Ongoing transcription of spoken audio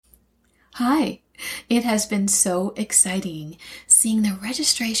Hi. It has been so exciting seeing the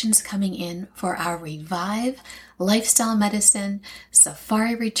registrations coming in for our Revive Lifestyle Medicine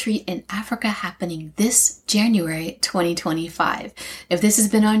Safari Retreat in Africa happening this January 2025. If this has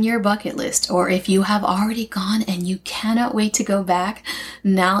been on your bucket list, or if you have already gone and you cannot wait to go back,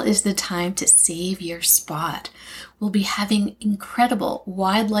 now is the time to save your spot. We'll be having incredible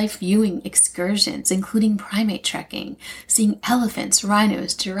wildlife viewing excursions, including primate trekking, seeing elephants,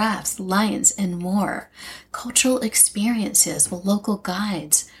 rhinos, giraffes, lions, and more. Cultural experiences with local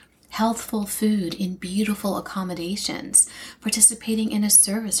guides, healthful food in beautiful accommodations, participating in a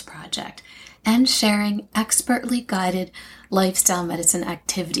service project, and sharing expertly guided lifestyle medicine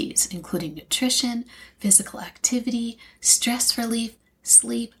activities, including nutrition, physical activity, stress relief,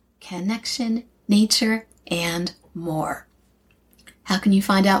 sleep, connection, nature, and more. How can you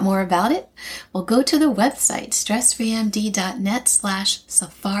find out more about it? Well, go to the website,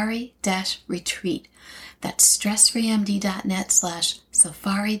 stressfreemd.net/safari-retreat. That's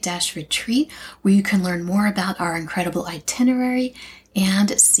stressfreemd.net/safari-retreat, where you can learn more about our incredible itinerary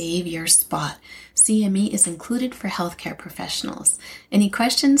and save your spot. CME is included for healthcare professionals. Any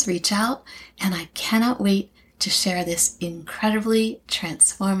questions, reach out, and I cannot wait to share this incredibly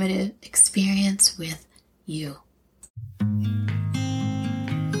transformative experience with you.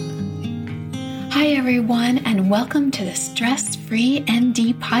 Hi, everyone, and welcome to the Stress-Free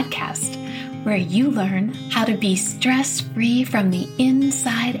MD podcast, where you learn how to be stress-free from the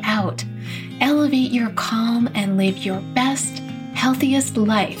inside out, elevate your calm, and live your best, healthiest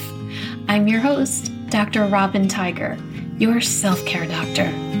life. I'm your host, Dr. Robin Tiger, your self-care doctor.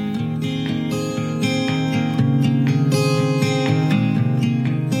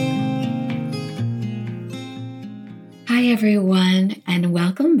 Hi, everyone, and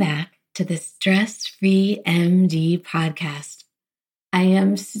welcome back to the Stress-Free MD podcast. I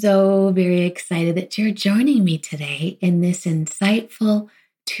am so very excited that you're joining me today in this insightful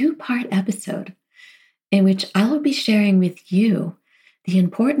two-part episode in which I will be sharing with you the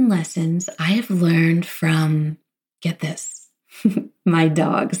important lessons I have learned from, get this, my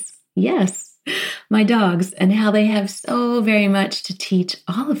dogs. Yes, my dogs, and how they have so very much to teach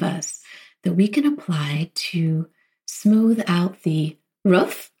all of us that we can apply to smooth out the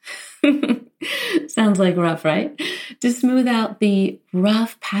rough. Sounds like rough, right? To smooth out the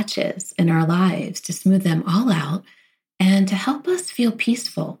rough patches in our lives, to smooth them all out, and to help us feel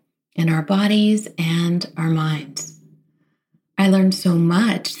peaceful in our bodies and our minds. I learned so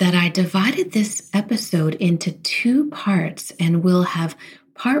much that I divided this episode into two parts, and we'll have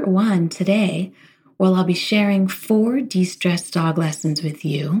part one today, where I'll be sharing 4 de-stress dog lessons with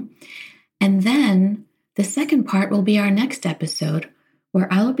you. And then the second part will be our next episode,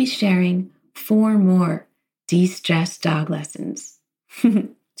 where I will be sharing 4 more de-stress dog lessons.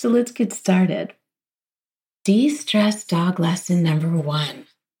 So let's get started. De-stress dog lesson number 1.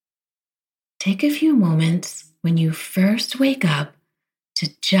 Take a few moments when you first wake up to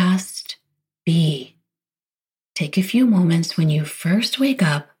just be. Take a few moments when you first wake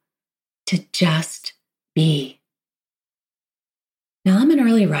up to just be. Now, I'm an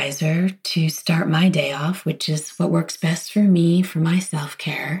early riser to start my day off, which is what works best for me for my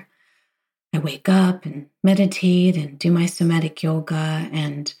self-care. I wake up and meditate and do my somatic yoga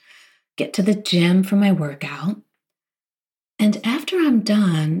and get to the gym for my workout. And after I'm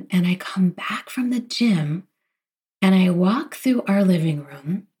done and I come back from the gym and I walk through our living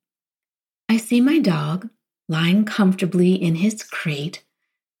room, I see my dog lying comfortably in his crate,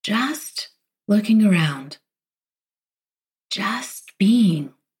 just looking around, just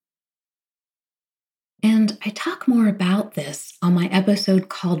being. And I talk more about this on my episode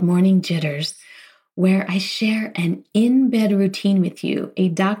called Morning Jitters, where I share an in-bed routine with you, a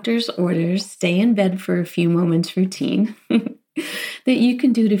doctor's orders, stay in bed for a few moments routine that you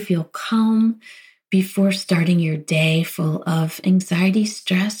can do to feel calm before starting your day full of anxiety,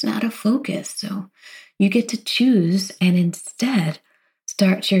 stress, and out of focus. So you get to choose and instead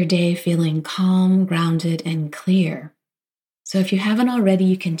start your day feeling calm, grounded, and clear. So if you haven't already,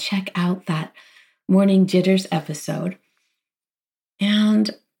 you can check out that Morning Jitters episode and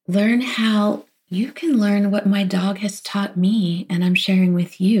learn how you can learn what my dog has taught me and I'm sharing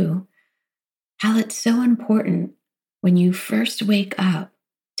with you, how it's so important when you first wake up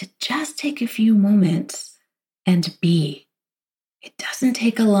to just take a few moments and be. It doesn't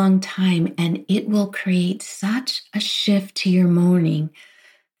take a long time, and it will create such a shift to your morning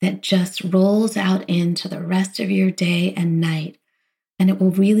that just rolls out into the rest of your day and night, and it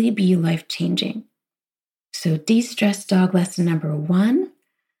will really be life-changing. So de-stress dog lesson number 1,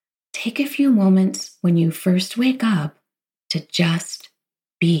 take a few moments when you first wake up to just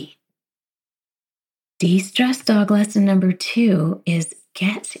be. De-stress dog lesson number 2 is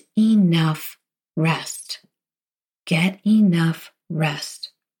get enough rest. Get enough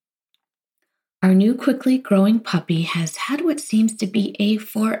rest. Our new quickly growing puppy has had what seems to be a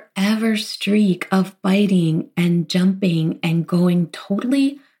forever streak of biting and jumping and going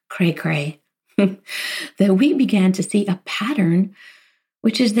totally cray-cray. That we began to see a pattern,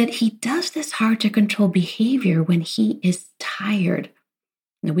 which is that he does this hard-to-control behavior when he is tired.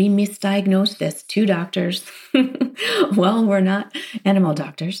 Now, we misdiagnosed this, 2 doctors. Well, we're not animal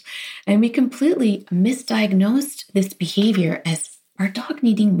doctors. And we completely misdiagnosed this behavior as our dog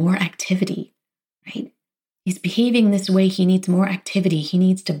needing more activity, right? He's behaving this way. He needs more activity. He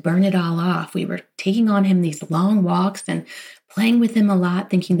needs to burn it all off. We were taking on him these long walks and playing with him a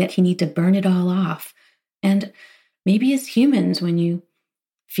lot, thinking that he needs to burn it all off. And maybe as humans, when you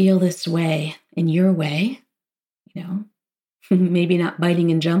feel this way in your way, maybe not biting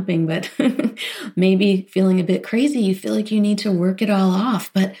and jumping, but maybe feeling a bit crazy, you feel like you need to work it all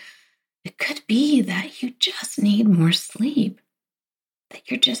off. But it could be that you just need more sleep, that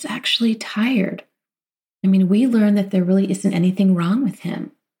you're just actually tired. I mean, we learned that there really isn't anything wrong with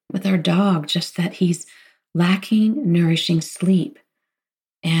him, with our dog, just that he's lacking nourishing sleep.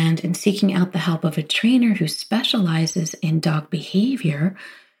 And in seeking out the help of a trainer who specializes in dog behavior,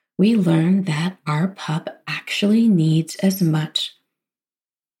 we learned that our pup actually needs as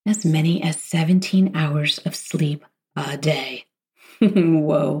many as 17 hours of sleep a day.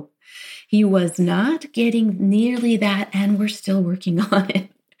 Whoa. He was not getting nearly that, and we're still working on it,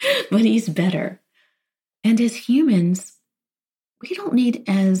 but he's better. And as humans, we don't need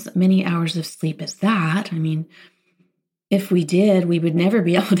as many hours of sleep as that. I mean, if we did, we would never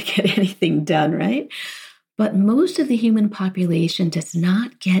be able to get anything done, right? But most of the human population does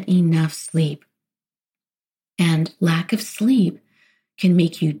not get enough sleep. And lack of sleep can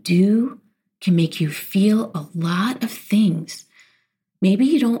make you feel a lot of things. Maybe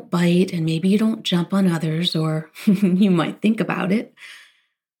you don't bite and maybe you don't jump on others, or you might think about it,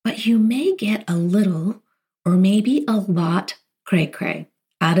 but you may get a little or maybe a lot cray-cray,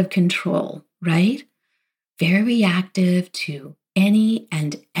 out of control, right? Very reactive to any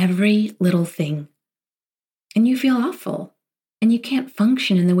and every little thing. And you feel awful, and you can't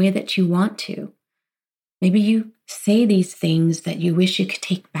function in the way that you want to. Maybe you say these things that you wish you could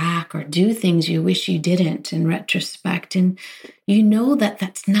take back, or do things you wish you didn't in retrospect, and you know that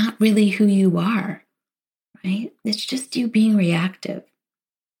that's not really who you are, right? It's just you being reactive,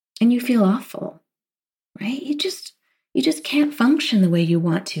 and you feel awful, right? You just can't function the way you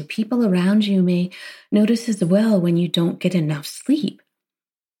want to. People around you may notice as well when you don't get enough sleep.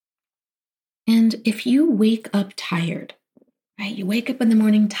 And if you wake up tired, right? You wake up in the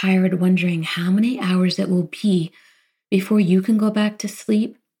morning tired, wondering how many hours it will be before you can go back to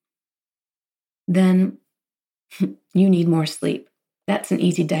sleep, then you need more sleep. That's an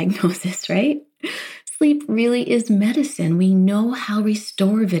easy diagnosis, right? Sleep really is medicine. We know how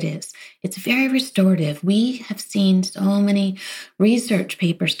restorative it is. It's very restorative. We have seen so many research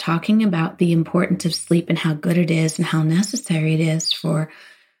papers talking about the importance of sleep and how good it is and how necessary it is for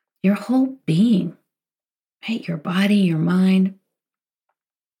your whole being, right? Your body, your mind.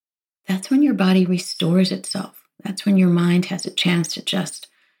 That's when your body restores itself. That's when your mind has a chance to just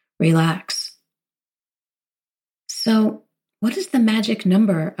relax. So, what is the magic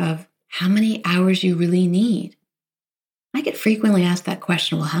number of how many hours you really need? I get frequently asked that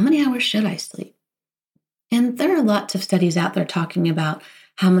question, well, how many hours should I sleep? And there are lots of studies out there talking about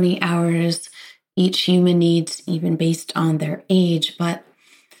how many hours each human needs, even based on their age. But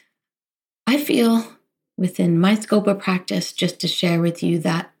I feel within my scope of practice, just to share with you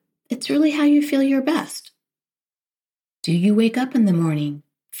that it's really how you feel your best. Do you wake up in the morning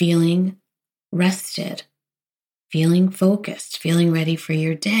feeling rested, feeling focused, feeling ready for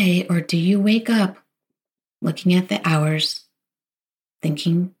your day? Or do you wake up looking at the hours,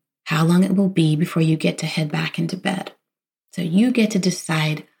 thinking how long it will be before you get to head back into bed? So you get to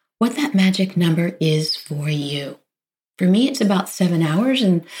decide what that magic number is for you. For me, it's about 7 hours,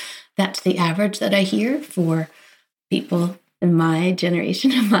 and that's the average that I hear for people in my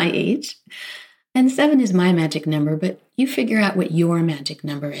generation and my age. And 7 is my magic number, but you figure out what your magic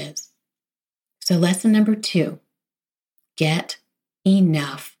number is. So lesson number 2, get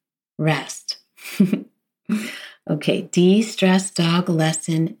enough rest. Okay, de-stress dog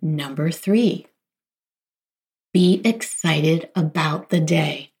lesson number 3. Be excited about the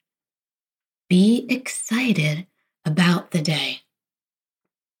day. Be excited about the day.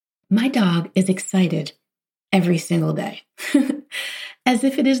 My dog is excited every single day, as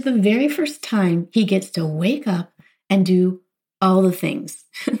if it is the very first time he gets to wake up and do all the things.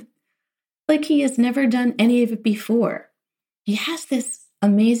 like he has never done any of it before. He has this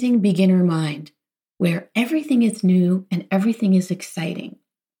amazing beginner mind where everything is new and everything is exciting.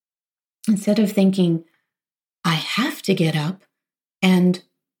 Instead of thinking, I have to get up and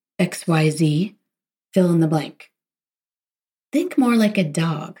XYZ, fill in the blank. Think more like a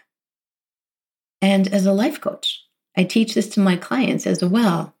dog. And as a life coach, I teach this to my clients as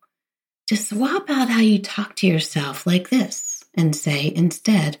well. Just swap out how you talk to yourself like this and say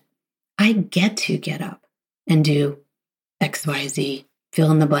instead, I get to get up and do XYZ, fill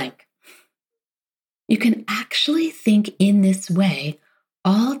in the blank. You can actually think in this way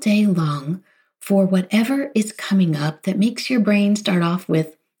all day long for whatever is coming up that makes your brain start off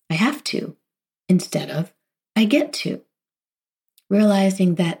with, I have to, instead of, I get to.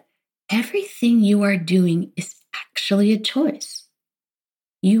 Realizing that everything you are doing is actually a choice.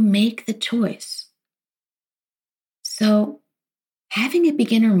 You make the choice. So having a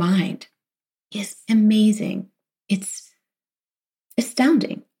beginner mind is amazing. It's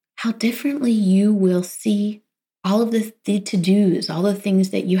astounding how differently you will see all of the to-dos, all the things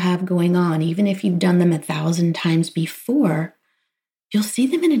that you have going on. Even if you've done them 1,000 times before, you'll see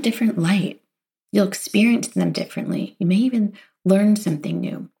them in a different light. You'll experience them differently. You may even learn something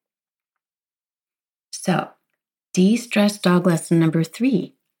new. So, de-stress dog lesson number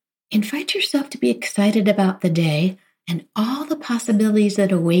 3. Invite yourself to be excited about the day and all the possibilities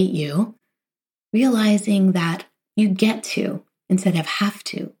that await you, realizing that you get to, instead of have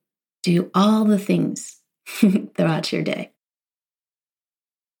to, do all the things throughout your day.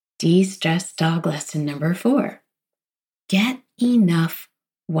 De-stress dog lesson number 4. Get enough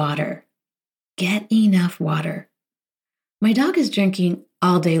water. Get enough water. My dog is drinking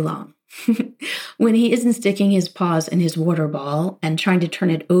all day long. When he isn't sticking his paws in his water ball and trying to turn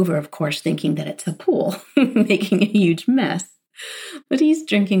it over, of course, thinking that it's a pool, making a huge mess. But he's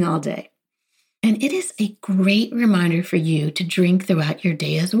drinking all day. And it is a great reminder for you to drink throughout your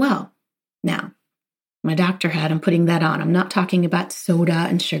day as well. Now, my doctor had him putting that on. I'm not talking about soda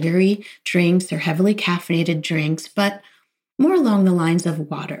and sugary drinks or heavily caffeinated drinks, but more along the lines of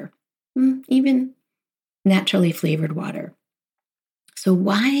water, even naturally flavored water. So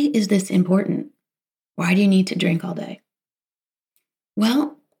why is this important? Why do you need to drink all day?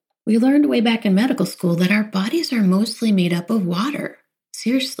 Well, we learned way back in medical school that our bodies are mostly made up of water.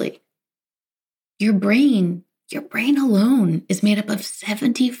 Seriously. Your brain alone is made up of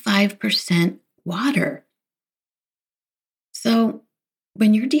 75% water. So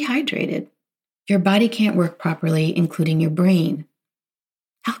when you're dehydrated, your body can't work properly, including your brain.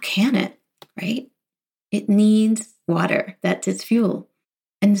 How can it, right? It needs water. That's its fuel.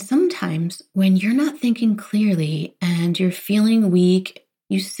 And sometimes when you're not thinking clearly and you're feeling weak,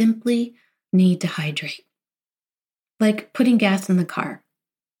 you simply need to hydrate. Like putting gas in the car.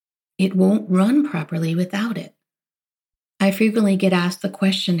 It won't run properly without it. I frequently get asked the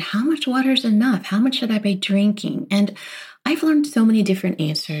question, how much water is enough? How much should I be drinking? And I've learned so many different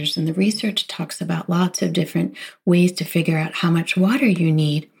answers, and the research talks about lots of different ways to figure out how much water you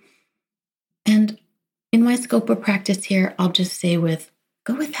need. And in my scope of practice here, I'll just say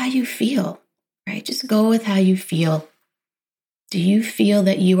go with how you feel, right? Just go with how you feel. Do you feel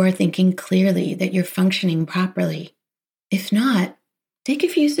that you are thinking clearly, that you're functioning properly? If not, take a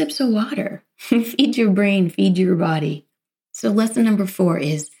few sips of water. Feed your brain, feed your body. So lesson number 4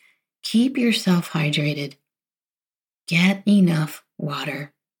 is keep yourself hydrated. Get enough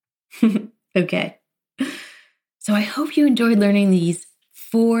water. Okay. So I hope you enjoyed learning these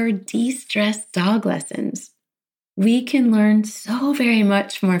 4 de-stress dog lessons. We can learn so very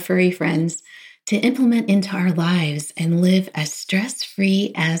much from our furry friends to implement into our lives and live as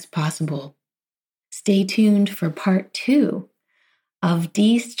stress-free as possible. Stay tuned for part 2 of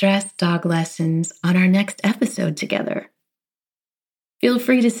de-stress dog lessons on our next episode together. Feel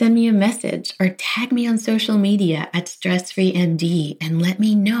free to send me a message or tag me on social media at StressFreeMD and let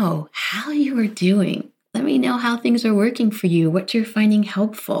me know how you are doing. Let me know how things are working for you, what you're finding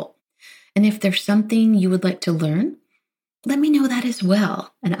helpful. And if there's something you would like to learn, let me know that as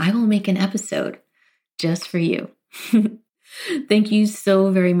well, and I will make an episode just for you. Thank you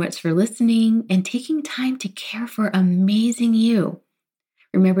so very much for listening and taking time to care for amazing you.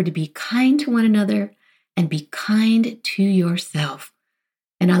 Remember to be kind to one another and be kind to yourself.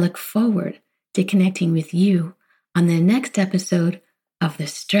 And I look forward to connecting with you on the next episode of the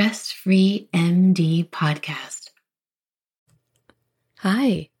Stress Free MD podcast.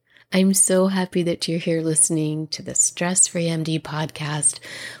 Hi, I'm so happy that you're here listening to the Stress Free MD podcast,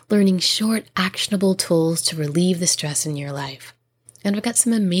 learning short, actionable tools to relieve the stress in your life. And I've got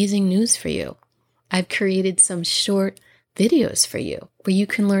some amazing news for you. I've created some short, videos for you where you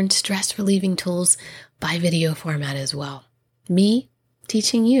can learn stress relieving tools by video format as well. Me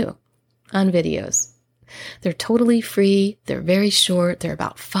teaching you on videos. They're totally free. They're very short. They're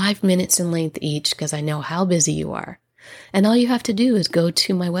about 5 minutes in length each because I know how busy you are. And all you have to do is go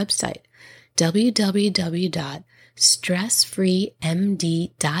to my website,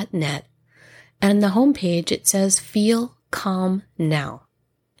 www.stressfreemd.net. And on the homepage, it says Feel Calm Now.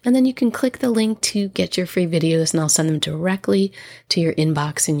 And then you can click the link to get your free videos, and I'll send them directly to your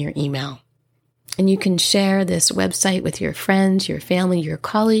inbox in your email. And you can share this website with your friends, your family, your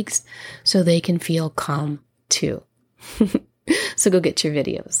colleagues, so they can feel calm too. So go get your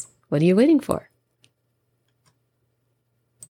videos. What are you waiting for?